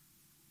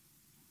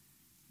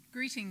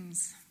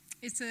Greetings.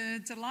 It's a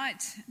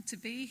delight to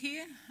be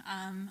here.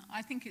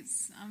 I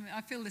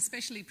feel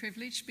especially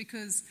privileged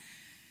because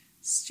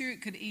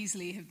Stuart could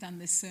easily have done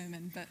this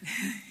sermon, but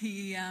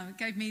he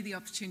gave me the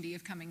opportunity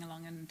of coming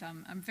along, and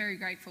I'm very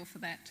grateful for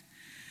that.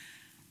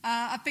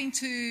 I've been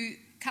to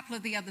a couple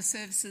of the other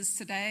services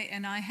today,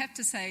 and I have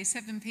to say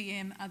 7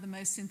 p.m. are the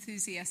most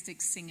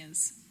enthusiastic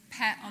singers.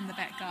 Pat on the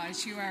back,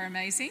 guys. You are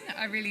amazing.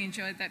 I really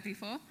enjoyed that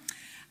before.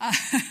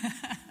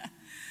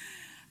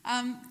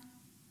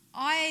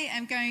 I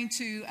am going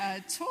to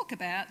talk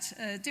about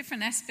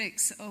different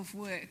aspects of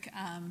work.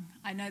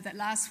 I know that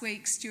last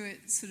week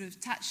Stuart sort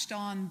of touched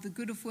on the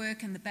good of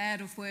work and the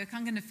bad of work.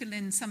 I'm going to fill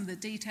in some of the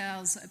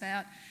details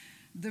about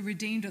the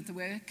redeemed of the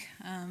work,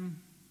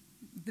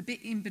 the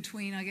bit in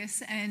between, I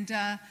guess. And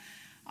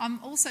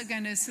I'm also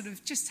going to sort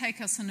of just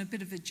take us on a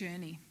bit of a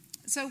journey.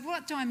 So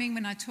what do I mean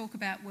when I talk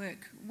about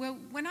work? Well,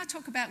 when I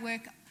talk about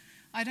work,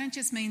 I don't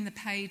just mean the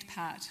paid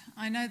part.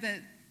 I know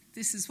that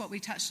this is what we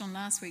touched on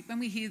last week. When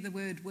we hear the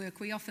word work,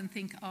 we often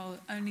think,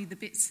 only the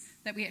bits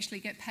that we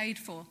actually get paid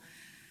for.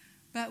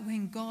 But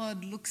when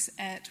God looks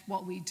at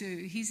what we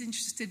do, he's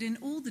interested in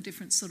all the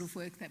different sort of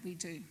work that we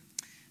do.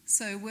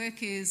 So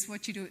work is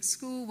what you do at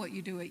school, what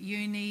you do at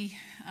uni,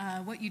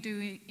 what you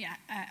do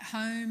at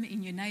home,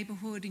 in your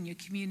neighbourhood, in your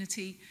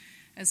community,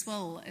 as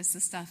well as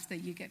the stuff that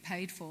you get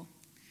paid for.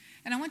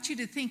 And I want you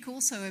to think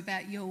also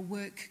about your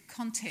work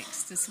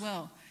context as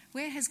well.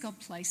 Where has God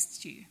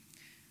placed you?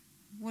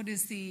 What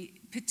is the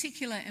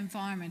particular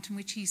environment in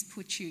which he's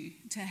put you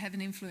to have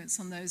an influence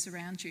on those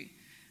around you?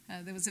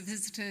 There was a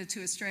visitor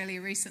to Australia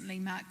recently,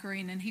 Mark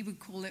Green, and he would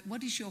call it,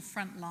 what is your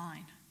front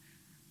line?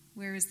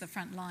 Where is the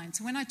front line?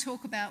 So when I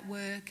talk about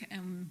work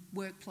and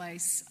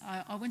workplace,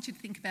 I want you to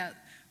think about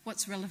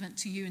what's relevant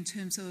to you in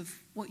terms of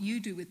what you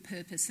do with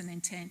purpose and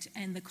intent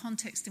and the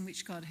context in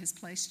which God has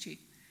placed you.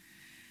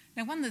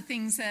 Now, one of the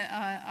things that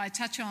I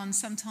touch on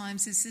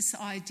sometimes is this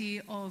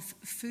idea of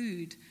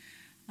food.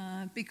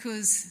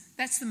 Because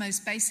that's the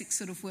most basic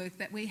sort of work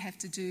that we have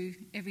to do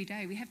every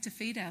day. We have to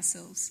feed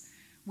ourselves.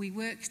 We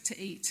work to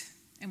eat,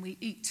 and we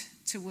eat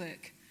to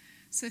work.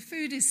 So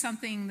food is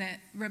something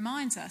that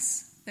reminds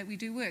us that we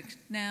do work.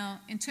 Now,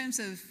 in terms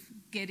of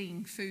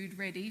getting food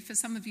ready, for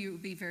some of you it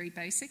would be very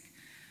basic.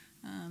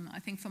 I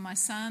think for my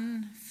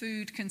son,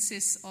 food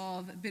consists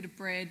of a bit of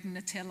bread,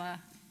 Nutella,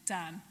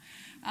 done.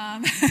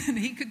 And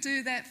he could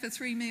do that for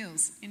 3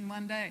 meals in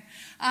one day.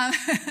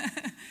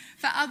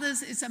 For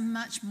others, it's a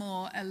much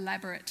more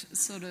elaborate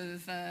sort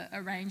of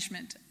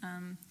arrangement.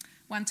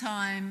 One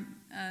time,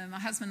 my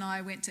husband and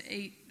I went to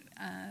eat.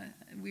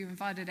 We were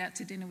invited out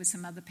to dinner with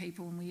some other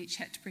people, and we each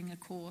had to bring a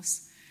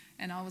course.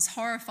 And I was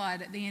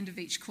horrified at the end of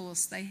each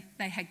course. They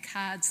had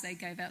cards they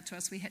gave out to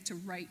us. We had to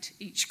rate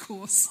each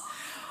course.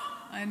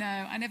 I know,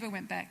 I never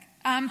went back.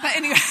 But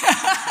anyway,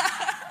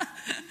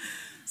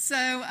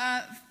 so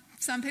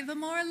some people are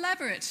more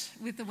elaborate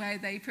with the way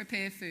they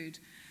prepare food.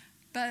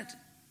 But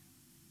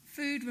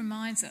food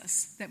reminds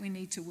us that we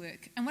need to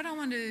work. And what I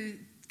want to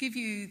give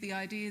you the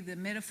idea, the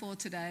metaphor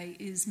today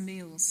is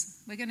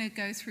meals. We're going to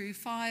go through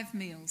 5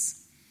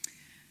 meals.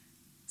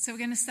 So we're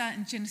going to start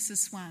in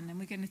Genesis 1, and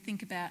we're going to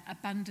think about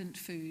abundant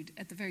food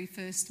at the very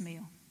first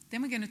meal.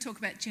 Then we're going to talk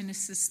about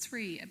Genesis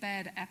 3, a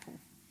bad apple.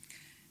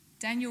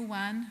 Daniel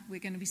 1, we're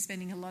going to be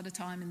spending a lot of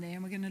time in there,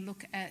 and we're going to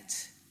look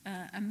at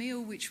a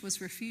meal which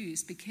was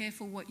refused. Be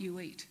careful what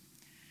you eat.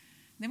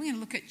 Then we're going to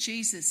look at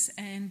Jesus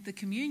and the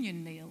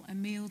communion meal, a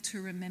meal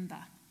to remember.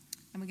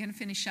 And we're going to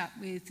finish up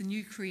with the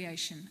new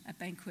creation, a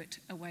banquet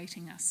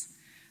awaiting us.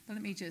 But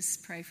let me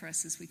just pray for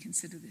us as we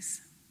consider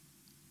this.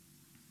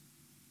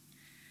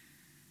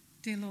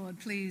 Dear Lord,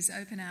 please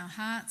open our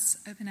hearts,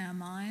 open our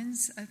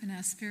minds, open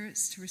our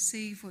spirits to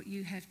receive what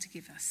you have to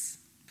give us.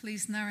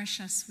 Please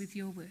nourish us with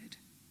your word.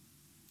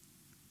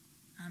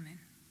 Amen.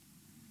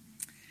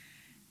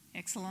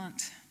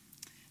 Excellent.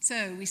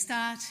 So we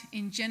start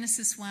in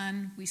Genesis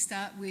 1. We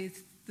start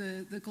with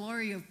the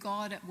glory of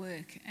God at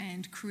work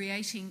and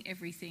creating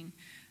everything.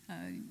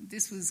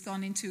 This was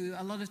gone into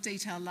a lot of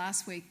detail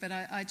last week, but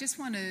I just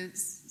want to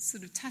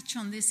sort of touch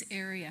on this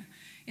area.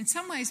 In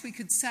some ways, we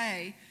could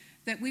say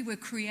that we were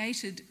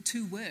created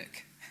to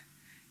work.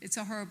 It's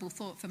a horrible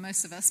thought for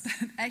most of us,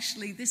 but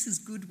actually this is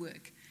good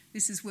work.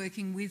 This is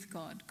working with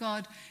God.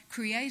 God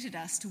created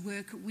us to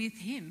work with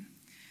him.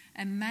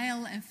 And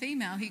male and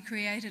female, he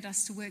created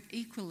us to work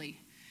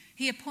equally.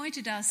 He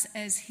appointed us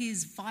as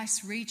his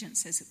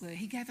vice-regents, as it were.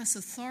 He gave us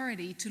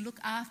authority to look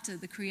after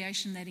the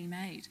creation that he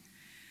made.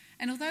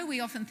 And although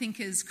we often think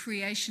as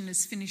creation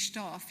is finished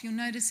off, you'll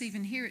notice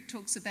even here it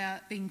talks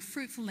about being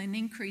fruitful and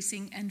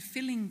increasing and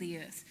filling the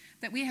earth,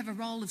 that we have a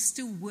role of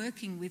still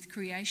working with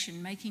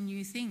creation, making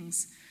new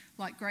things,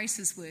 like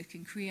Grace's work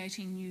in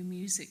creating new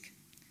music.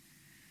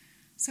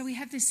 So we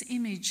have this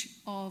image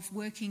of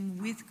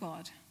working with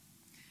God.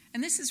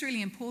 And this is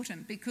really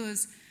important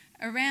because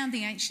around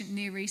the ancient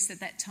Near East at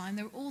that time,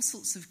 there were all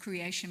sorts of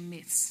creation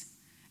myths.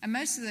 And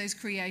most of those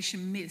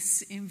creation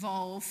myths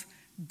involve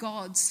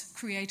gods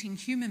creating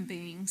human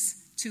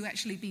beings to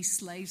actually be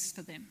slaves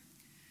for them.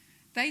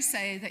 They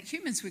say that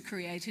humans were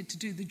created to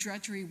do the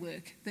drudgery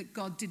work that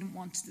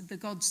the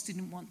gods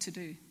didn't want to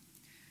do.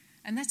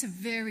 And that's a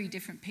very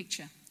different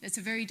picture. It's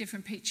a very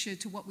different picture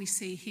to what we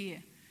see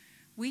here.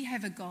 We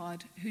have a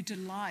God who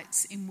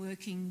delights in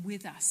working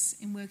with us,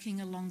 in working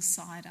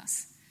alongside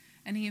us.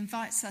 And he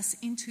invites us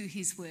into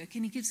his work,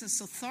 and he gives us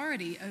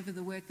authority over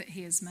the work that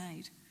he has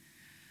made.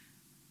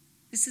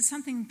 This is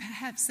something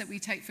perhaps that we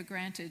take for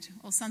granted,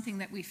 or something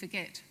that we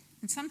forget.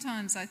 And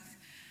sometimes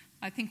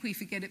I think we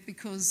forget it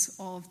because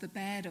of the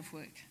bad of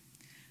work.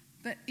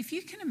 But if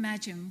you can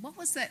imagine, what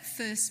was that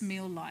first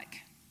meal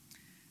like?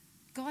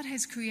 God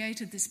has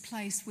created this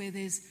place where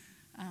there's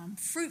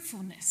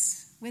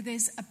fruitfulness, where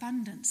there's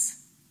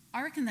abundance.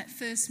 I reckon that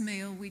first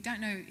meal, we don't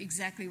know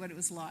exactly what it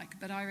was like,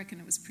 but I reckon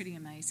it was pretty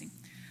amazing.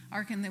 I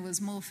reckon there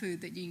was more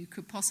food that you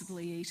could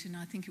possibly eat, and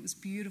I think it was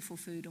beautiful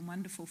food and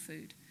wonderful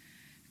food,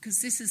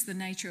 because this is the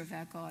nature of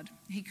our God.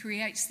 He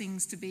creates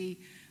things to be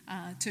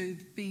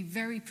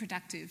very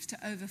productive, to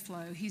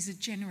overflow. He's a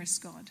generous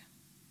God.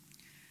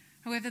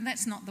 However,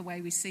 that's not the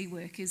way we see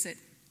work, is it?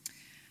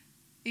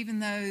 Even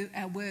though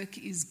our work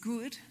is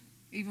good,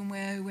 even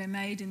where we're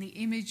made in the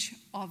image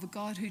of a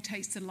God who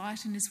takes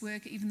delight in his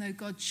work, even though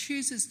God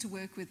chooses to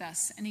work with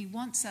us and he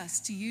wants us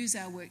to use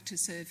our work to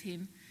serve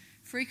him,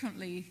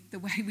 frequently the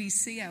way we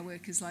see our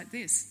work is like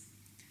this.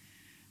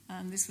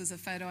 This was a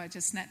photo I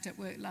just snapped at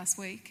work last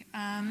week.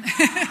 No,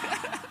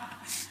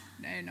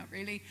 not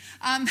really.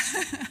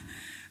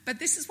 But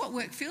this is what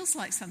work feels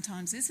like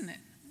sometimes, isn't it?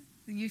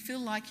 You feel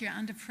like you're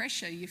under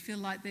pressure. You feel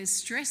like there's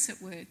stress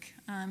at work.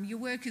 Your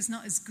work is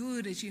not as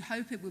good as you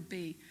hope it would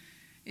be.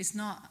 It's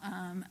not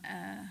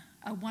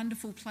a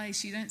wonderful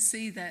place. You don't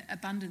see that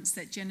abundance,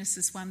 that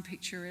Genesis 1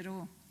 picture at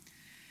all.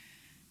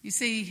 You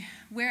see,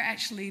 we're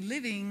actually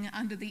living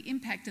under the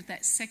impact of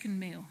that second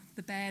meal,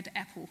 the bad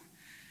apple.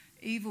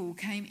 Evil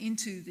came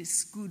into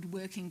this good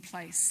working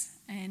place,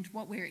 and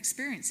what we're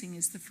experiencing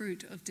is the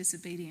fruit of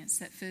disobedience,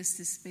 that first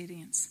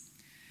disobedience.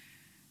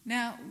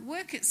 Now,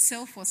 work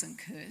itself wasn't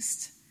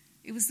cursed.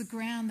 It was the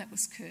ground that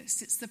was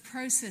cursed. It's the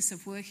process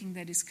of working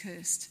that is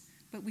cursed,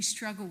 but we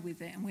struggle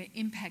with it and we're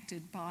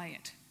impacted by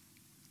it.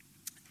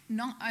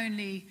 Not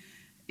only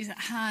is it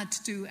hard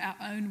to do our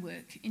own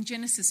work, in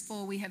Genesis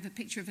 4 we have a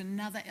picture of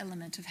another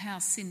element of how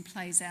sin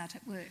plays out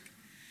at work.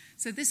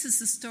 So this is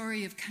the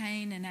story of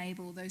Cain and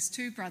Abel, those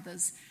two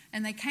brothers,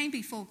 and they came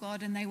before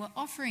God and they were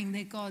offering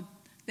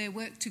their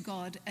work to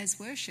God as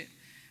worship,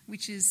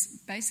 which is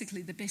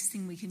basically the best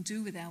thing we can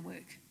do with our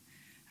work.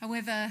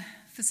 However,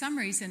 for some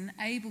reason,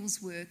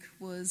 Abel's work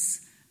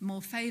was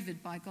more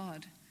favoured by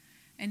God.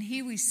 And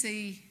here we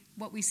see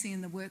what we see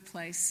in the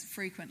workplace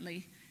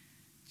frequently,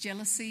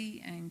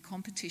 jealousy and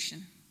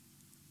competition.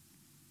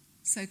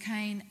 So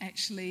Cain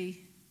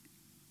actually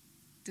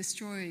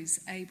destroys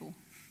Abel.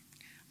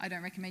 I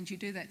don't recommend you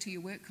do that to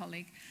your work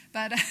colleague.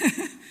 But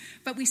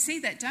we see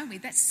that, don't we?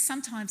 That's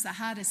sometimes the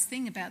hardest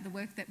thing about the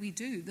work that we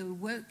do, the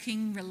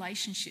working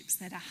relationships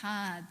that are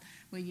hard,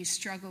 where you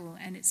struggle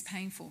and it's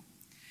painful.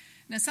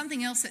 Now,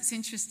 something else that's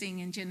interesting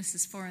in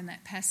Genesis 4 in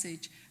that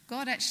passage,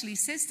 God actually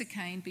says to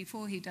Cain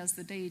before he does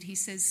the deed, he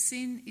says,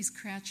 sin is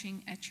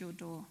crouching at your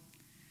door.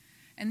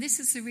 And this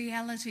is the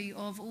reality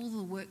of all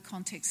the work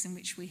contexts in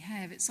which we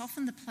have. It's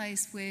often the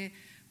place where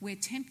we're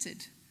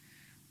tempted,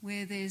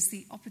 where there's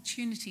the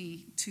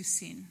opportunity to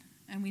sin,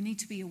 and we need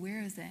to be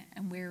aware of that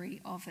and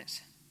wary of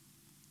it.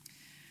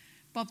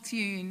 Bob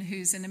Thune,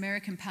 who's an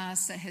American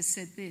pastor, has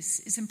said this: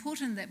 it's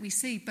important that we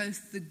see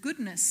both the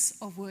goodness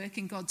of work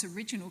in God's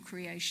original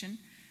creation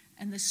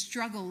and the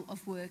struggle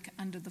of work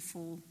under the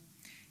fall.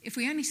 If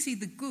we only see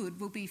the good,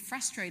 we'll be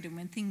frustrated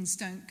when things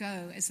don't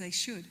go as they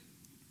should.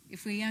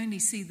 If we only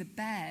see the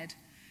bad,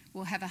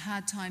 we'll have a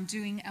hard time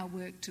doing our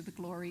work to the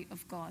glory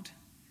of God.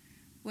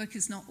 Work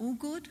is not all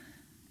good,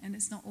 and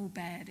it's not all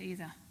bad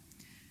either.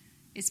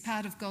 It's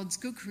part of God's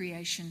good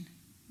creation,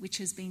 which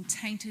has been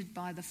tainted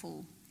by the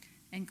fall.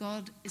 And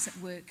God is at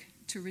work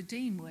to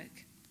redeem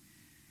work.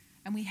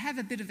 And we have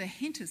a bit of a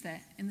hint of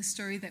that in the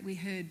story that we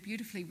heard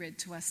beautifully read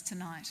to us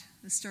tonight,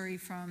 the story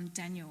from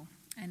Daniel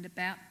and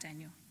about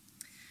Daniel.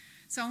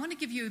 So I want to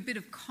give you a bit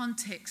of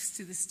context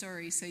to the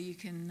story so you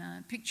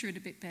can picture it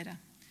a bit better.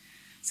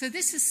 So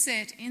this is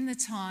set in the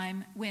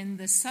time when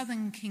the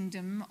southern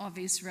kingdom of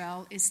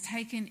Israel is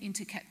taken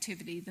into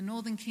captivity. The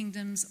northern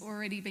kingdom's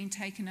already been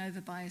taken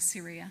over by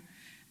Assyria.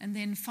 And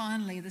then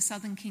finally the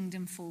southern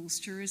kingdom falls.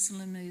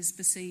 Jerusalem is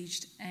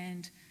besieged,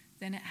 and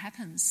then it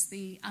happens.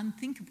 The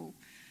unthinkable.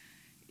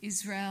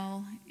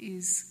 Israel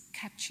is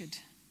captured.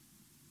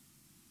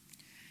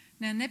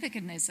 Now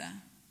Nebuchadnezzar,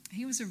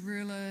 he was a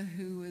ruler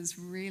who was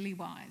really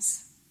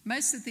wise.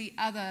 Most of the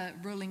other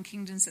ruling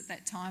kingdoms at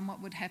that time,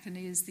 what would happen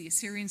is the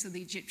Assyrians or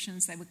the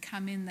Egyptians, they would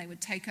come in, they would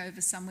take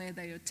over somewhere,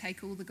 they would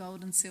take all the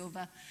gold and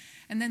silver,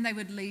 and then they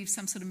would leave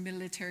some sort of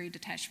military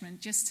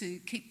detachment just to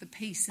keep the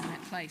peace in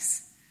that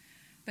place.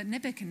 But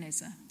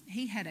Nebuchadnezzar,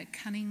 he had a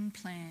cunning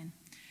plan.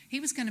 He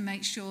was going to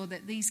make sure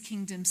that these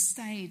kingdoms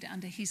stayed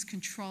under his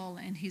control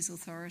and his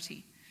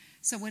authority.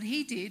 So what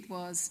he did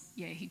was,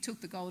 he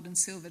took the gold and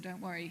silver,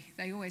 don't worry,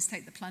 they always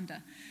take the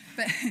plunder.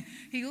 But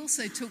he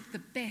also took the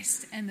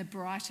best and the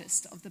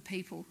brightest of the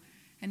people,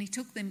 and he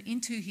took them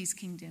into his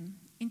kingdom,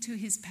 into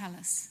his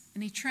palace,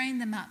 and he trained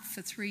them up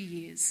for 3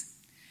 years.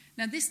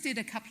 Now, this did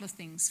a couple of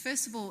things.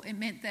 First of all, it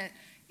meant that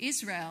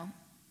Israel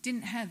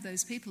didn't have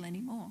those people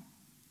anymore,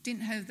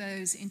 didn't have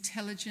those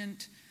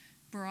intelligent,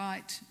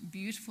 bright,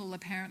 beautiful,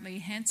 apparently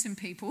handsome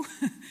people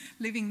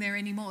living there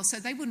anymore, so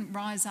they wouldn't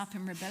rise up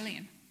in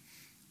rebellion.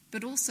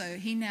 But also,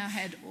 he now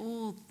had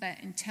all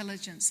that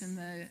intelligence and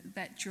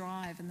that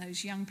drive and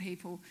those young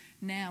people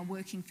now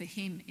working for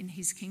him in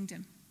his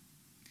kingdom.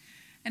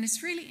 And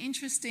it's really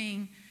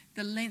interesting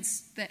the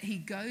lengths that he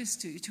goes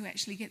to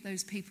actually get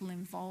those people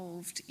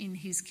involved in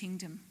his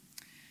kingdom.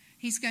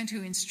 He's going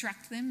to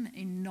instruct them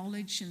in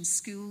knowledge and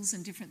skills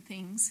and different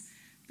things,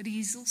 but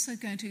he's also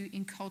going to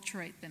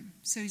enculturate them.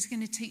 So he's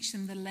going to teach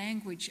them the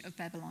language of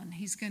Babylon.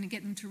 He's going to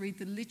get them to read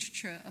the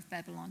literature of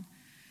Babylon.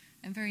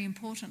 And very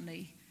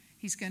importantly,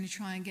 he's going to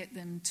try and get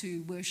them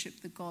to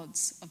worship the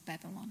gods of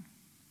Babylon.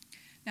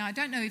 Now, I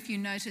don't know if you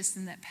noticed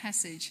in that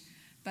passage,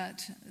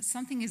 but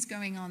something is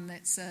going on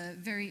that's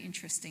very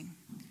interesting.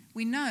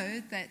 We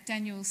know that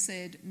Daniel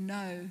said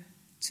no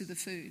to the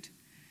food,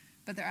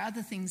 but there are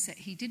other things that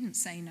he didn't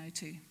say no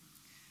to.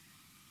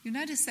 You'll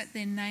notice that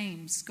their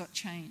names got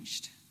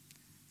changed.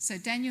 So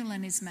Daniel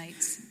and his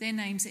mates, their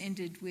names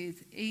ended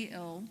with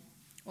EL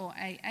or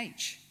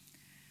AH.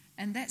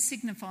 And that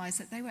signifies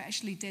that they were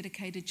actually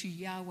dedicated to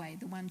Yahweh,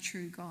 the one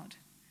true God.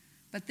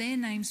 But their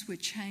names were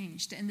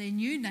changed, and their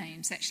new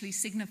names actually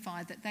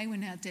signified that they were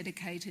now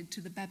dedicated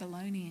to the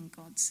Babylonian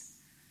gods.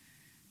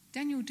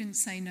 Daniel didn't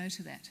say no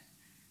to that,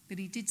 but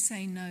he did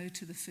say no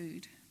to the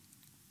food.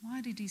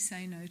 Why did he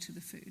say no to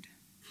the food?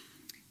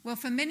 Well,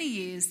 for many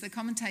years, the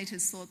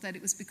commentators thought that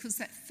it was because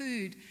that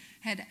food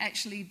had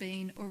actually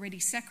been already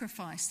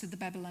sacrificed to the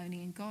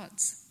Babylonian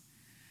gods.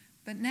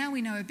 But now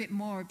we know a bit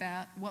more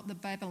about what the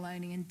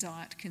Babylonian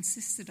diet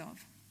consisted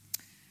of.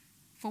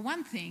 For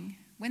one thing,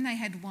 when they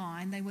had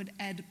wine, they would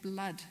add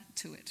blood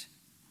to it.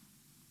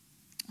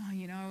 Oh,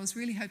 I was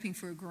really hoping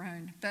for a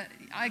groan, but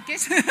I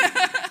guess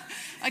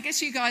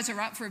you guys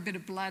are up for a bit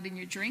of blood in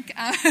your drink.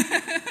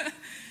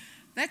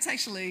 That's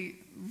actually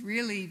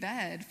really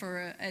bad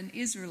for an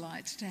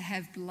Israelite to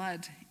have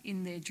blood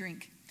in their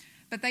drink.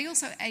 But they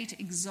also ate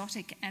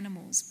exotic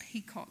animals,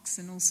 peacocks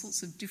and all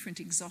sorts of different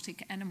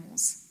exotic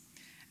animals.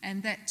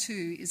 And that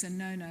too is a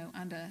no-no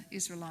under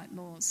Israelite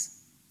laws.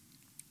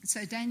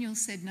 So Daniel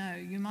said no.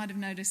 You might have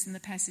noticed in the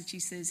passage he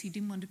says he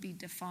didn't want to be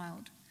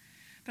defiled.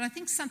 But I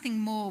think something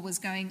more was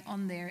going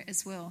on there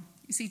as well.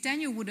 You see,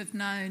 Daniel would have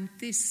known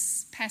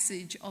this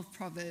passage of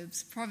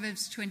Proverbs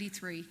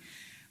 23.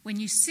 When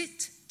you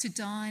sit to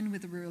dine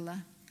with a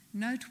ruler,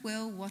 note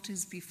well what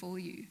is before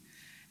you,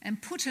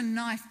 and put a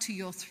knife to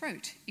your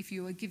throat if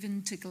you are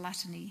given to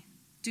gluttony.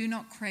 Do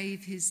not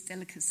crave his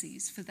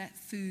delicacies, for that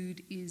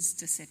food is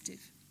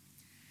deceptive.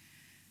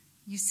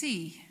 You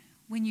see,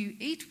 when you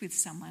eat with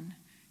someone,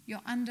 you're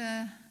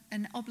under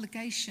an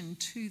obligation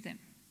to them.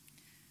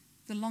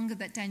 The longer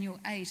that Daniel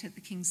ate at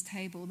the king's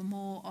table, the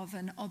more of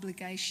an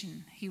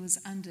obligation he was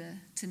under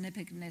to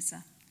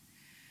Nebuchadnezzar.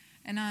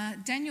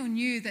 And Daniel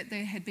knew that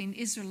there had been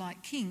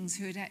Israelite kings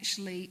who had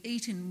actually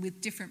eaten with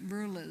different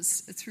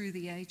rulers through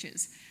the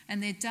ages.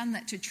 And they'd done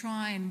that to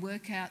try and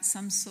work out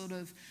some sort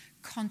of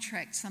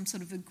contract, some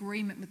sort of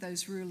agreement with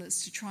those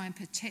rulers to try and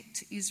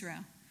protect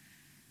Israel.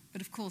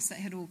 But of course, that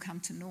had all come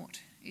to naught.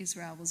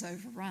 Israel was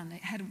overrun.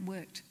 It hadn't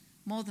worked.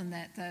 More than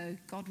that, though,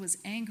 God was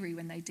angry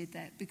when they did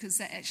that because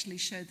that actually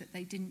showed that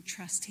they didn't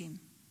trust him.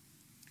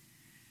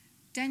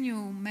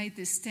 Daniel made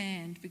this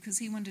stand because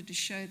he wanted to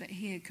show that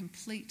he had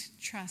complete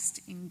trust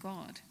in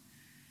God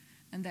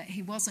and that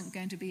he wasn't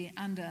going to be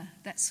under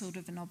that sort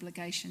of an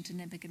obligation to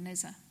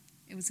Nebuchadnezzar.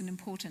 It was an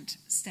important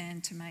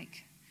stand to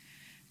make.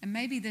 And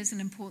maybe there's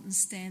an important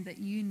stand that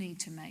you need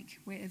to make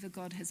wherever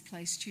God has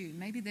placed you.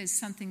 Maybe there's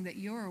something that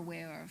you're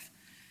aware of.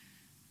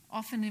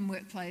 Often in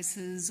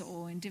workplaces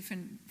or in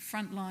different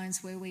front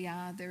lines where we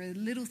are, there are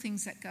little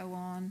things that go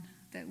on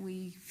that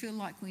we feel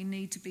like we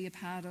need to be a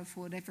part of for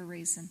whatever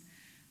reason.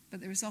 But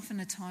there is often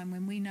a time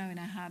when we know in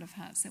our heart of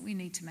hearts that we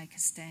need to make a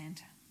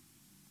stand.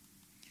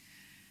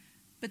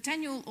 But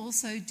Daniel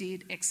also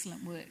did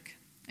excellent work.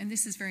 And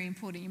this is very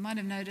important. You might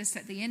have noticed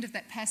at the end of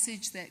that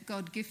passage that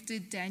God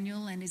gifted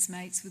Daniel and his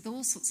mates with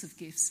all sorts of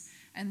gifts.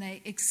 And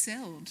they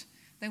excelled.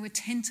 They were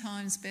 10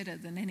 times better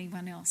than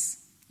anyone else.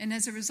 And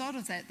as a result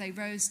of that, they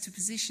rose to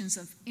positions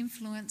of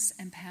influence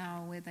and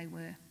power where they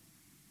were.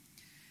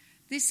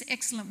 This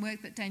excellent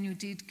work that Daniel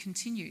did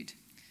continued.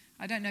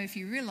 I don't know if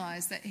you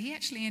realise that he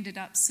actually ended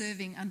up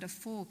serving under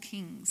 4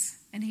 kings,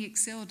 and he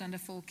excelled under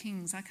 4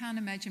 kings. I can't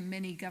imagine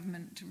many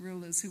government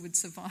rulers who would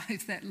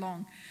survive that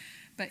long,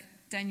 but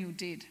Daniel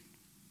did.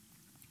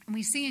 And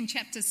we see in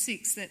chapter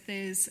 6 that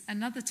there's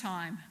another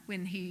time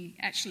when he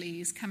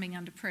actually is coming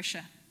under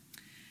pressure.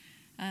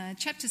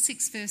 Chapter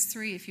 6, verse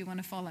 3, if you want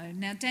to follow.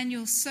 Now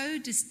Daniel so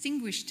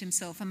distinguished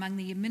himself among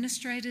the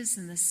administrators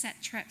and the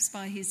satraps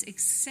by his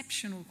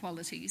exceptional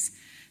qualities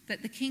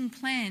that the king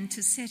planned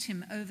to set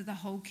him over the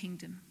whole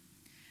kingdom.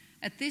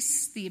 At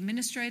this, the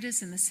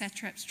administrators and the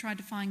satraps tried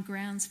to find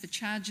grounds for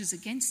charges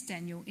against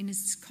Daniel in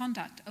his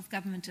conduct of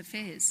government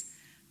affairs,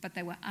 but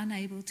they were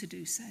unable to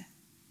do so.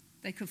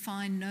 They could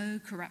find no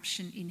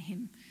corruption in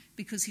him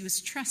because he was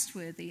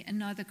trustworthy and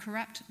neither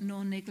corrupt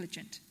nor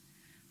negligent.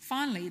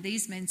 Finally,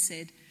 these men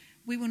said,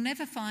 "We will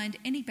never find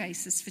any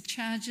basis for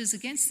charges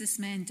against this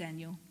man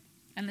Daniel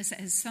unless it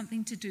has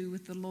something to do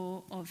with the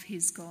law of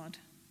his God."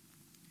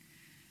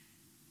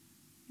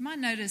 You might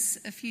notice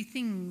a few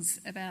things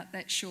about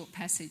that short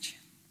passage.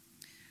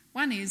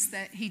 One is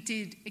that he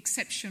did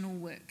exceptional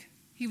work.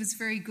 He was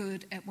very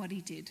good at what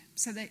he did,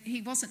 so that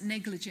he wasn't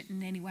negligent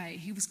in any way.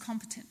 He was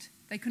competent.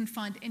 They couldn't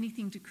find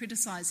anything to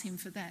criticise him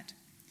for that.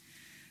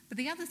 But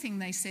the other thing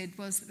they said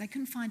was that they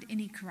couldn't find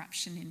any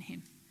corruption in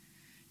him.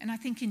 And I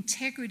think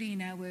integrity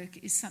in our work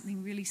is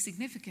something really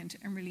significant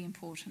and really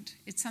important.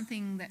 It's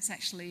something that's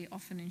actually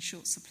often in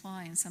short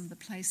supply in some of the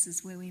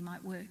places where we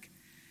might work.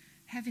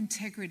 Have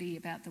integrity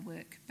about the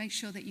work. Make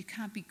sure that you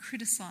can't be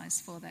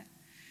criticised for that.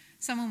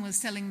 Someone was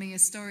telling me a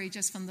story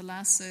just from the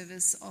last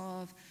service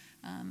of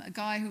a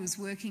guy who was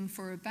working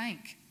for a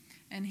bank,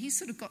 and he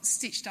sort of got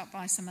stitched up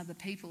by some other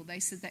people. They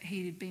said that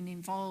he had been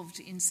involved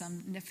in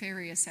some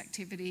nefarious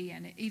activity,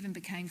 and it even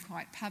became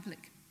quite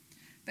public.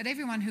 But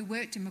everyone who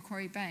worked in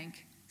Macquarie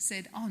Bank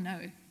said, "Oh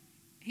no,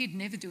 he'd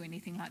never do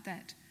anything like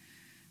that."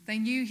 They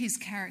knew his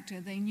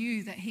character, they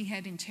knew that he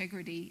had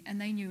integrity,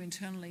 and they knew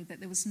internally that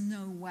there was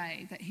no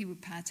way that he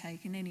would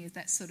partake in any of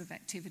that sort of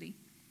activity.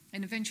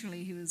 And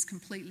eventually he was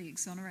completely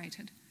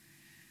exonerated.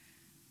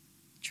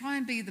 Try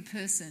and be the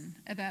person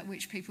about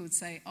which people would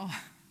say,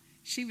 "Oh,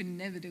 she would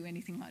never do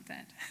anything like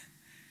that."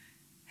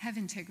 Have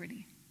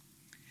integrity.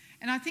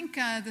 And I think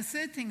the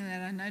third thing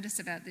that I noticed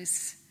about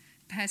this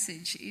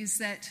passage is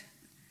that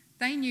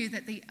they knew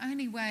that the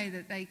only way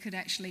that they could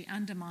actually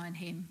undermine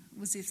him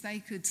was if they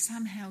could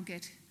somehow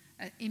get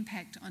an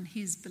impact on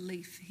his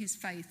belief, his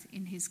faith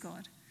in his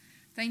God.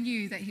 They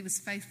knew that he was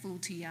faithful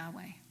to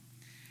Yahweh. And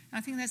I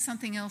think that's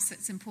something else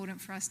that's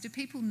important for us. Do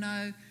people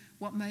know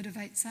what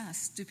motivates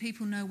us? Do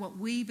people know what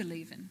we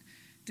believe in?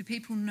 Do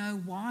people know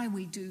why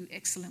we do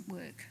excellent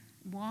work?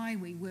 Why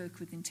we work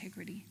with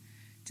integrity?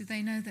 Do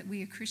they know that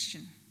we are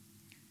Christian?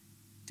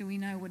 Do we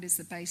know what is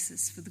the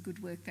basis for the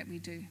good work that we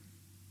do?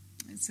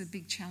 It's a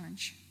big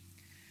challenge.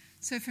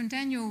 So from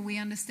Daniel, we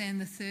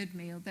understand the third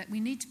meal, that we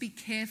need to be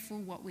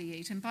careful what we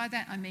eat. And by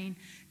that I mean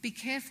be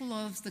careful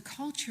of the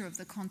culture of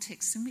the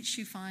context in which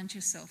you find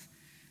yourself,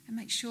 and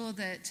make sure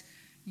that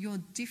you're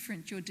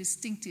different, you're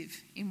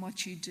distinctive in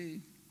what you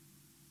do.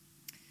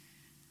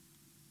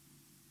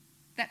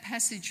 That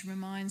passage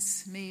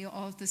reminds me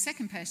of the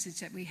second passage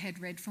that we had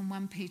read from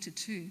 1 Peter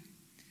 2.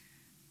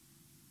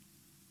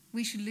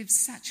 We should live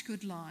such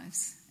good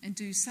lives and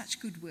do such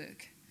good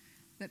work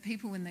that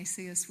people, when they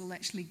see us, will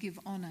actually give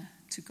honour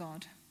to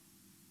God.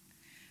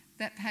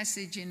 That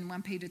passage in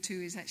 1 Peter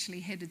 2 is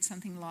actually headed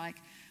something like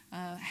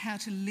how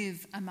to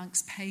live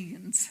amongst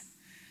pagans.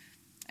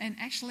 And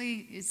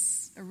actually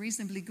it's a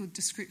reasonably good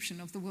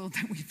description of the world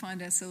that we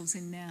find ourselves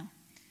in now.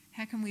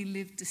 How can we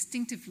live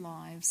distinctive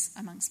lives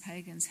amongst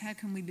pagans? How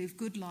can we live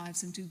good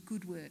lives and do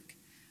good work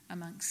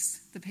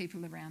amongst the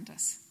people around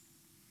us?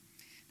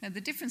 Now,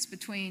 the difference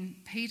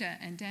between Peter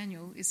and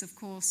Daniel is, of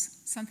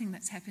course, something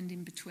that's happened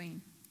in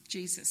between.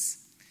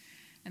 Jesus.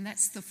 And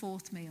that's the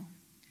fourth meal.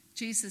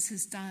 Jesus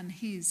has done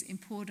his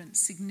important,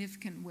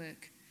 significant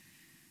work.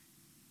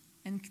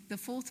 And the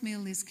fourth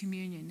meal is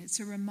communion. It's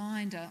a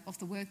reminder of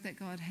the work that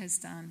God has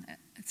done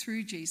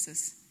through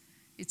Jesus.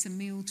 It's a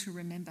meal to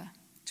remember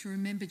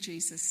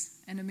Jesus,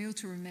 and a meal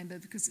to remember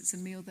because it's a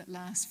meal that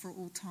lasts for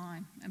all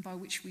time and by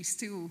which we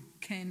still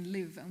can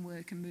live and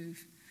work and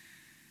move.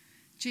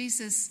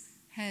 Jesus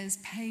has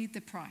paid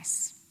the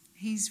price.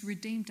 He's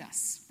redeemed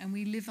us, and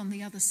we live on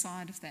the other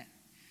side of that.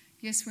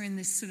 Yes, we're in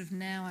this sort of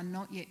now and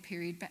not yet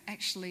period, but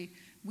actually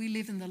we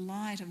live in the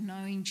light of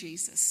knowing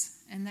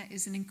Jesus, and that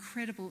is an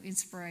incredible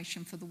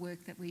inspiration for the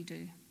work that we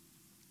do.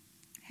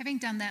 Having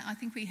done that, I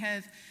think we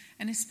have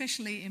an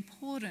especially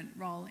important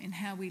role in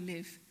how we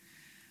live.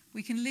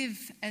 We can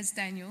live as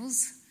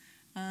Daniels,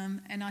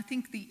 and I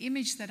think the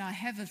image that I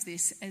have of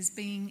this as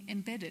being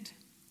embedded.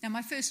 Now,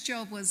 my first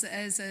job was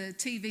as a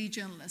TV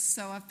journalist,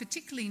 so I've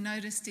particularly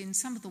noticed in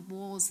some of the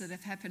wars that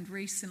have happened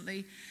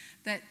recently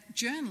that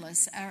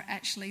journalists are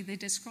actually, they're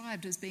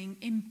described as being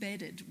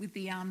embedded with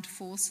the armed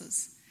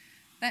forces.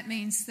 That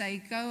means they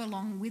go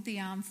along with the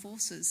armed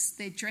forces.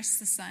 They're dressed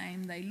the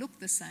same, they look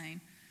the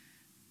same,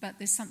 but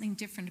there's something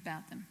different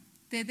about them.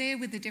 They're there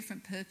with a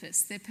different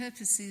purpose. Their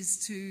purpose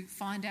is to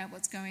find out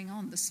what's going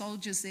on. The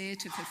soldier's there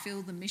to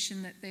fulfil the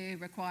mission that they're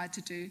required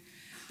to do,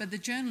 but the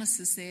journalist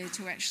is there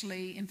to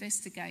actually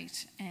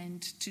investigate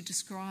and to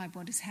describe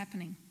what is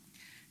happening.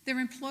 Their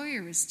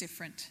employer is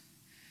different.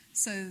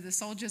 So the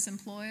soldier's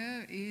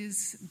employer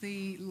is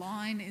the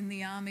line in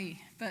the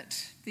army, but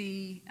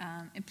the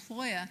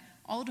employer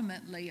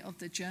ultimately of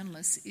the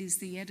journalist is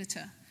the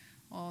editor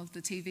of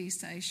the TV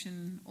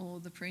station or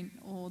the print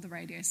or the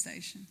radio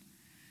station.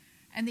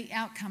 And the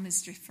outcome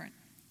is different.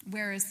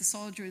 Whereas the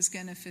soldier is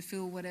going to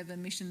fulfil whatever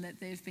mission that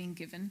they've been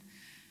given,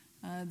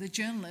 The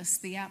journalists,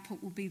 the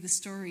output will be the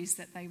stories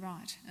that they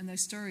write, and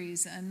those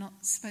stories are not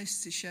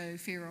supposed to show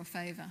fear or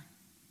favour.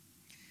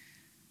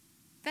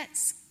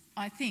 That's,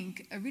 I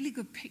think, a really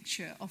good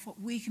picture of what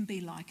we can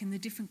be like in the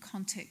different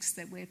contexts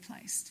that we're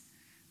placed.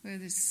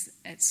 Whether it's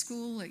at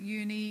school, at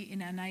uni,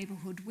 in our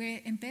neighbourhood,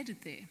 we're embedded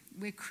there.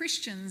 We're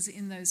Christians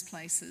in those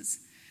places.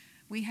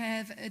 We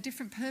have a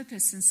different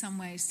purpose in some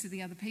ways to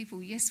the other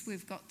people. Yes,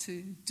 we've got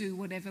to do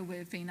whatever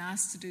we've been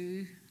asked to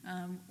do,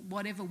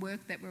 whatever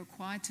work that we're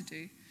required to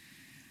do.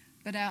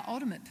 But our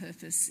ultimate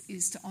purpose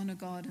is to honour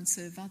God and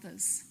serve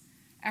others.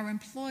 Our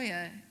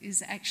employer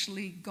is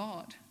actually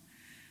God.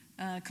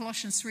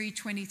 Colossians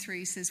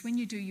 3:23 says, when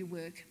you do your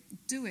work,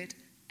 do it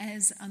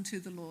as unto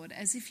the Lord,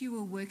 as if you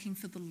were working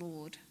for the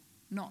Lord,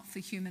 not for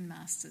human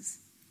masters.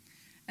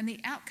 And the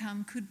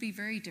outcome could be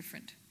very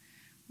different.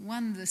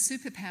 One of the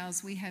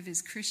superpowers we have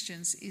as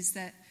Christians is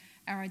that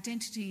our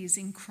identity is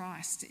in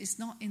Christ. It's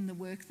not in the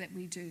work that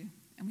we do.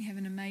 And we have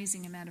an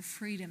amazing amount of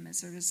freedom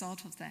as a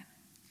result of that.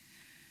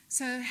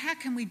 So how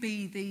can we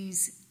be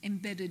these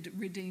embedded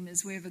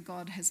redeemers wherever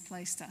God has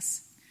placed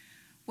us?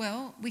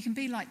 Well, we can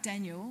be like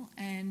Daniel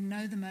and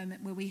know the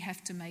moment where we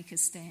have to make a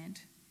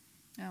stand.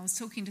 I was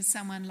talking to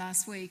someone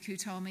last week who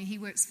told me he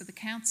works for the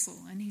council,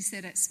 and he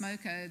said at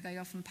Smoko they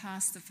often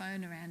pass the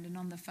phone around, and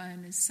on the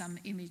phone is some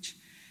image,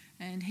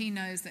 and he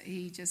knows that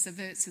he just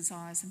averts his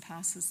eyes and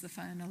passes the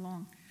phone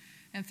along.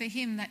 And for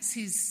him, that's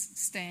his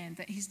stand,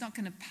 that he's not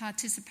going to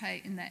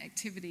participate in that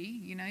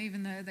activity,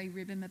 even though they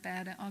rib him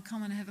about it. Oh,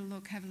 come on, have a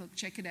look,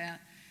 check it out.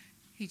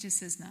 He just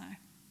says no.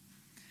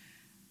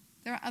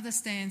 There are other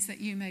stands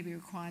that you may be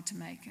required to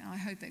make, and I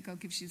hope that God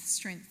gives you the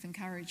strength and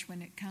courage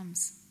when it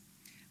comes.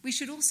 We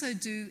should also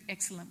do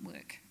excellent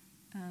work.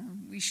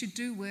 We should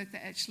do work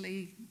that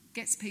actually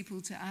gets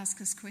people to ask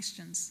us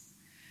questions.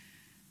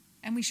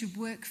 And we should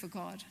work for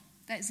God.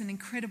 That is an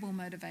incredible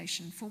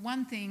motivation. For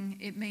one thing,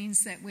 it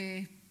means that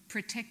we're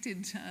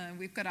protected.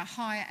 We've got a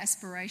higher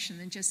aspiration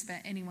than just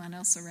about anyone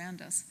else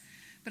around us.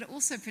 But it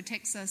also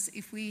protects us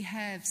if we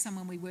have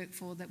someone we work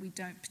for that we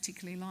don't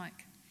particularly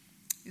like.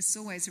 It's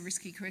always a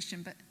risky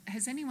question, but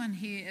has anyone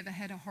here ever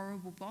had a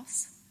horrible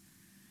boss?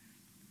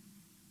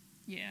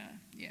 Yeah.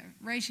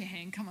 Raise your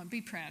hand. Come on,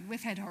 be proud.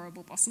 We've had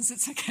horrible bosses.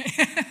 It's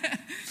okay.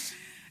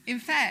 In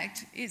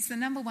fact, it's the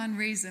number one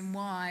reason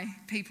why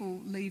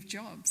people leave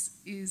jobs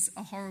is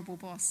a horrible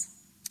boss.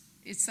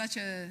 It's such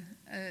a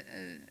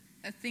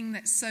thing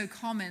that's so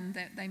common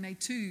that they made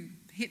 2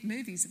 hit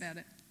movies about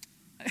it.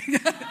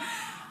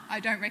 I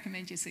don't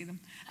recommend you see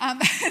them.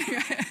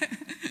 Anyway,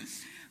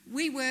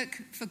 we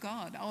work for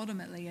God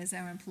ultimately as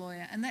our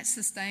employer, and that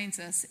sustains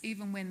us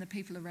even when the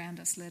people around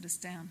us let us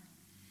down.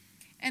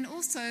 And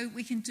also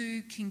we can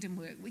do kingdom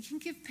work. We can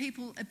give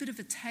people a bit of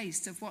a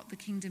taste of what the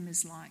kingdom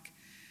is like.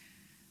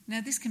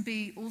 Now, this can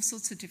be all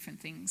sorts of different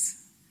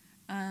things.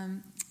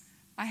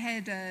 I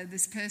had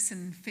this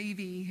person,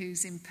 Phoebe,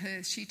 who's in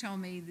Perth. She told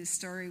me this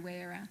story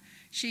where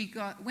she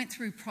went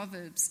through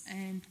Proverbs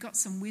and got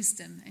some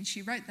wisdom, and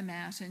she wrote them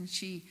out, and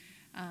she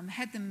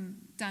had them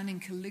done in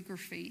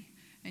calligraphy,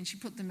 and she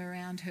put them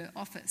around her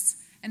office.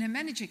 And her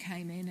manager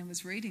came in and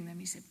was reading them.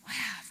 He said,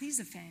 wow, these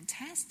are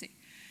fantastic.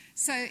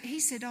 So he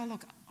said, oh,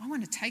 look, I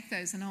want to take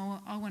those and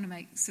I want to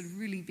make sort of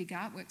really big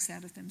artworks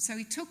out of them. So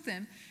he took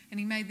them and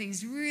he made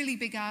these really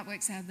big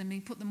artworks out of them. And he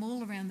put them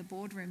all around the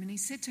boardroom. And he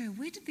said to her,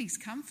 where did these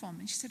come from?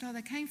 And she said, oh,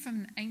 they came from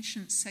an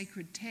ancient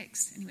sacred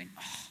text. And he went,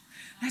 oh,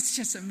 that's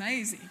just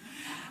amazing.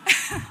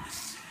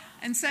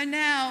 And so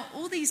now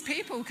all these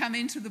people come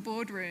into the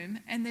boardroom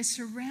and they're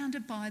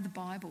surrounded by the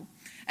Bible.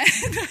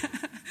 And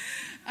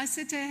I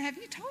said to her, have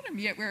you told him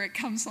yet where it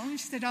comes from?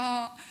 She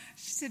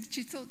said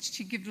she thought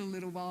she'd give it a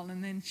little while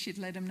and then she'd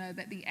let him know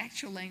that the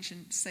actual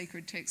ancient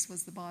sacred text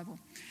was the Bible.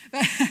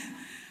 But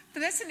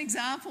that's an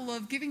example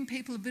of giving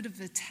people a bit of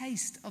a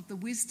taste of the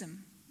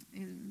wisdom.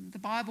 The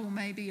Bible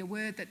may be a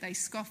word that they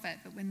scoff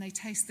at, but when they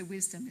taste the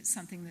wisdom, it's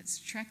something that's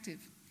attractive.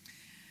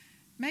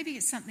 Maybe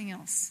it's something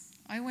else.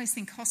 I always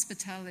think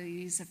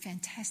hospitality is a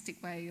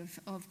fantastic way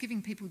of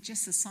giving people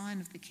just a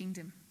sign of the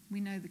kingdom.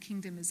 We know the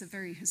kingdom is a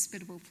very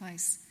hospitable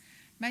place.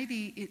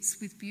 Maybe it's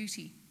with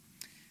beauty.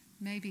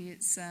 Maybe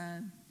it's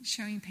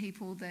showing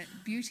people that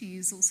beauty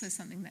is also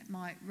something that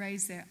might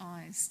raise their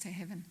eyes to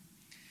heaven.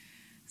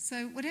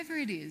 So whatever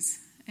it is,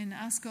 and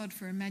ask God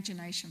for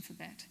imagination for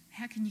that.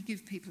 How can you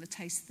give people a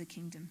taste of the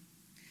kingdom?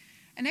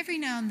 And every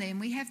now and then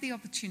we have the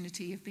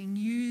opportunity of being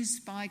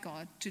used by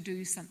God to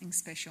do something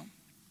special.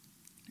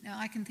 Now,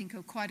 I can think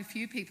of quite a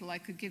few people I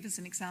could give as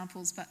an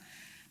examples, but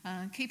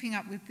keeping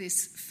up with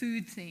this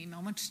food theme,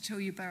 I want to tell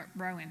you about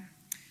Rowan.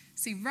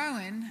 See,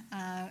 Rowan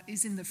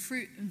is in the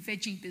fruit and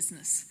veggie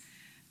business.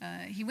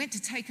 He went to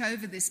take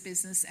over this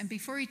business, and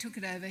before he took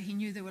it over, he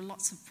knew there were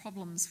lots of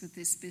problems with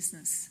this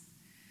business.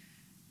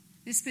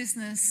 This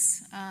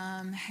business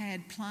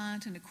had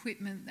plant and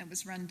equipment that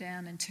was run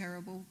down and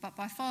terrible, but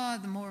by far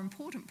the more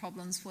important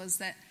problems was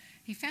that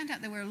he found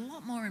out there were a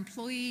lot more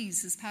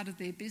employees as part of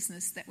their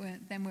business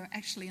than were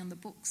actually on the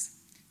books.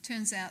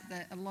 Turns out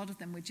that a lot of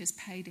them were just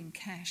paid in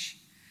cash.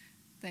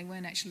 They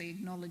weren't actually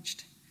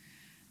acknowledged.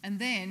 And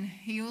then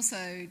he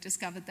also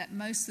discovered that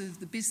most of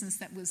the business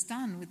that was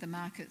done with the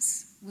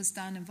markets was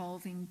done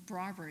involving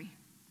bribery.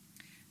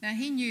 Now,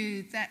 he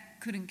knew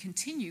that couldn't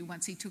continue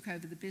once he took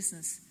over the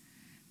business,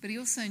 but he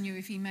also knew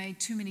if he made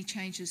too many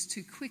changes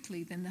too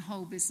quickly, then the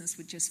whole business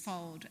would just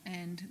fold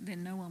and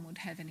then no one would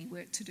have any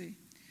work to do.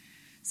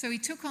 So he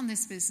took on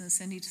this business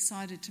and he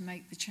decided to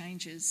make the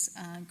changes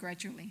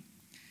gradually.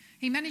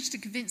 He managed to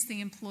convince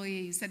the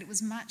employees that it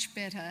was much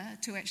better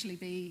to actually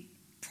be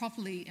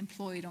properly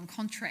employed on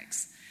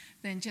contracts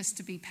than just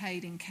to be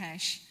paid in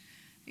cash,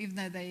 even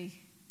though they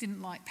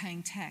didn't like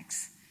paying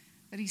tax.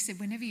 But he said,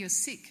 whenever you're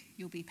sick,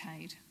 you'll be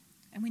paid.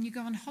 And when you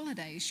go on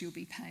holidays, you'll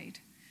be paid.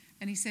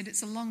 And he said,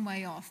 it's a long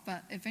way off,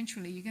 but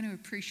eventually you're going to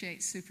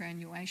appreciate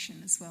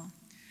superannuation as well.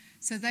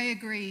 So they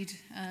agreed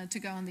to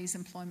go on these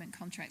employment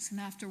contracts, and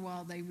after a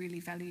while, they really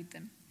valued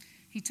them.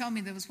 He told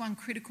me there was one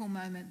critical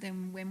moment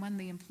then when one of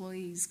the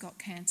employees got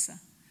cancer,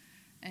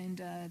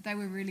 and they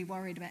were really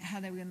worried about how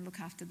they were going to look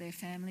after their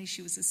family.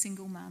 She was a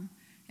single mum,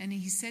 and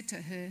he said to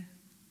her,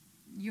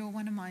 you're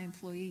one of my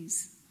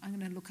employees. I'm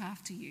going to look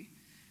after you.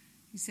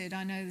 He said,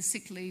 I know the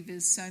sick leave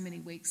is so many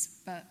weeks,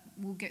 but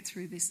we'll get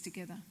through this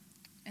together.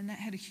 And that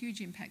had a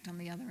huge impact on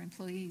the other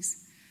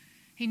employees.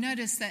 He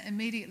noticed that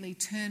immediately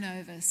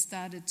turnover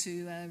started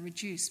to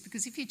reduce,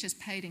 because if you're just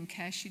paid in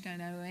cash, you don't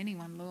owe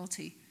anyone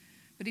loyalty.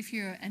 But if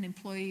you're an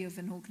employee of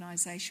an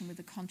organisation with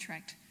a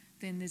contract,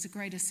 then there's a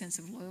greater sense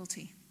of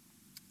loyalty.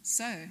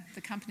 So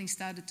the company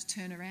started to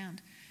turn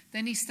around.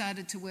 Then he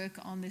started to work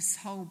on this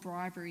whole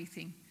bribery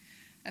thing.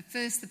 At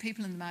first, the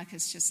people in the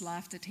markets just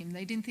laughed at him.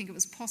 They didn't think it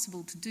was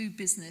possible to do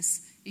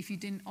business if you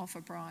didn't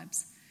offer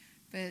bribes.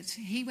 But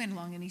he went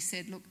along and he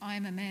said, look, I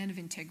am a man of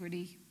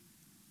integrity.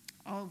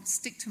 I'll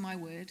stick to my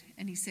word.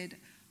 And he said,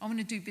 I want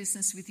to do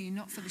business with you,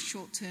 not for the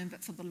short term,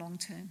 but for the long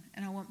term.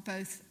 And I want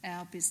both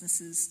our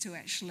businesses to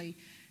actually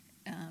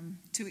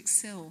to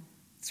excel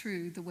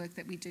through the work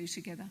that we do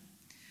together.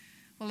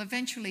 Well,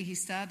 eventually he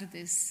started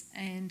this,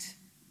 and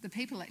the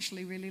people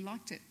actually really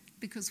liked it,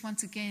 because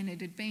once again, it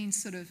had been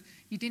sort of,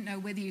 you didn't know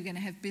whether you were going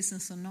to have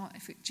business or not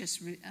if it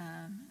just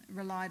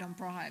relied on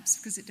bribes,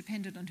 because it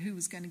depended on who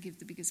was going to give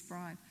the biggest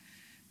bribe.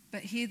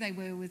 But here they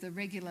were with a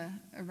regular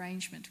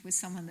arrangement with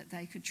someone that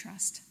they could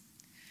trust.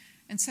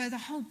 And so the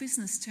whole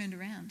business turned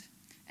around.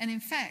 And in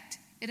fact,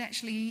 it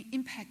actually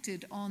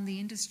impacted on the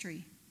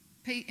industry.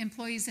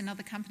 Employees in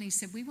other companies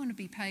said, we want to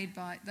be paid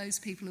by those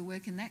people who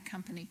work in that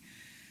company,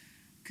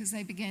 because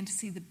they began to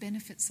see the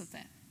benefits of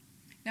that.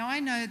 Now, I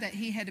know that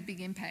he had a big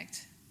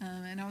impact,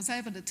 and I was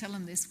able to tell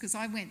him this because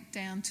I went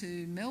down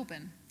to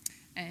Melbourne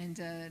and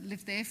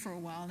lived there for a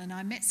while, and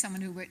I met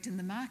someone who worked in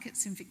the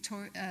markets in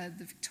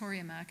the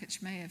Victoria markets.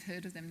 You may have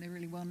heard of them, they're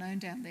really well known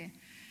down there.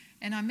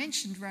 And I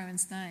mentioned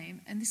Rowan's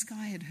name, and this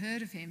guy had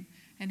heard of him,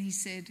 and he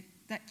said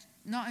that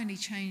not only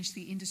changed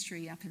the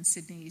industry up in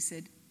Sydney, he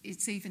said,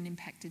 it's even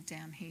impacted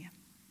down here.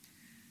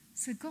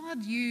 So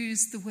God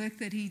used the work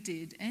that he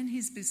did and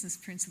his business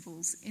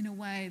principles in a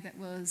way that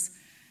was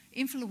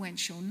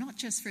influential, not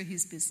just for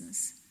his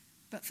business,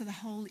 but for the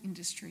whole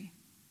industry.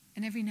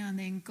 And every now and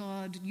then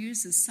God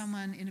uses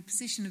someone in a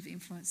position of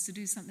influence to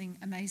do something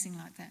amazing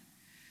like that.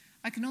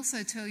 I can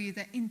also tell you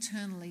that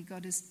internally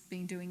God has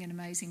been doing an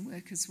amazing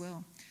work as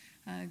well.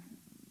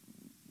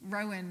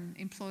 Rowan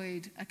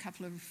employed a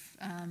couple of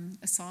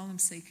asylum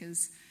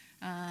seekers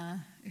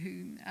and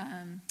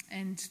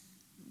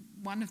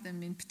one of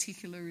them in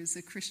particular is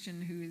a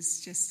Christian who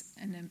is just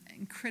an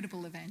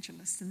incredible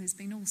evangelist, and there's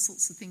been all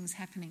sorts of things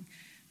happening.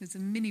 There's a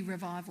mini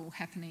revival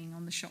happening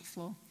on the shop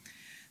floor.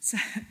 So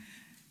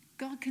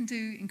God can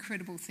do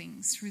incredible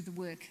things through the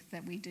work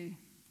that we do.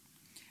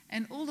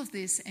 And all of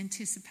this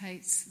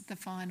anticipates the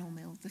final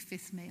meal, the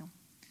fifth meal.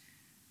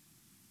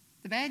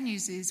 The bad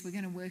news is we're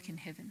going to work in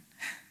heaven.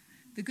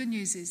 The good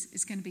news is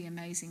it's going to be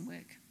amazing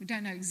work. We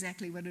don't know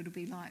exactly what it'll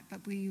be like,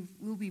 but we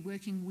will be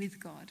working with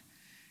God,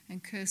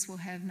 and curse will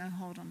have no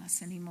hold on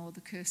us anymore,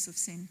 the curse of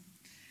sin.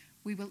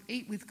 We will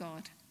eat with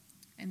God,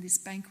 and this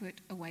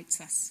banquet awaits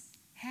us.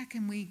 How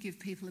can we give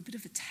people a bit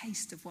of a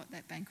taste of what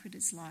that banquet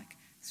is like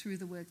through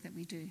the work that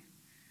we do?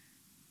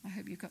 I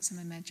hope you've got some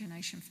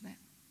imagination for that.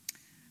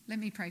 Let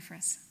me pray for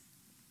us.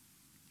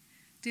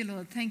 Dear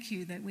Lord, thank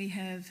you that we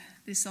have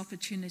this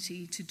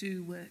opportunity to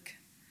do work.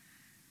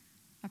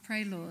 I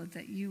pray, Lord,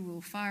 that you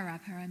will fire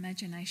up our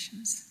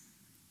imaginations,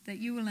 that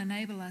you will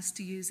enable us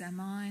to use our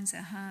minds,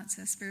 our hearts,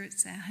 our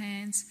spirits, our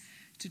hands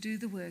to do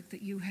the work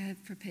that you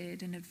have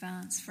prepared in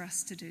advance for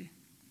us to do.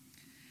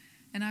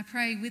 And I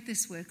pray with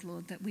this work,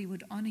 Lord, that we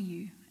would honour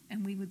you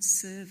and we would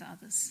serve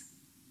others.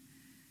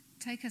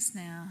 Take us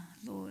now,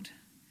 Lord.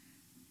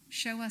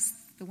 Show us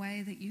the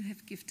way that you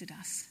have gifted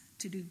us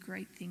to do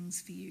great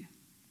things for you.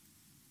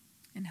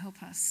 And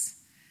help us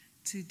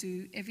to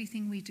do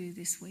everything we do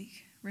this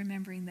week,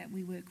 remembering that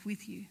we work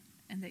with you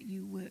and that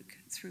you work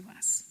through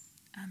us.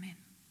 Amen.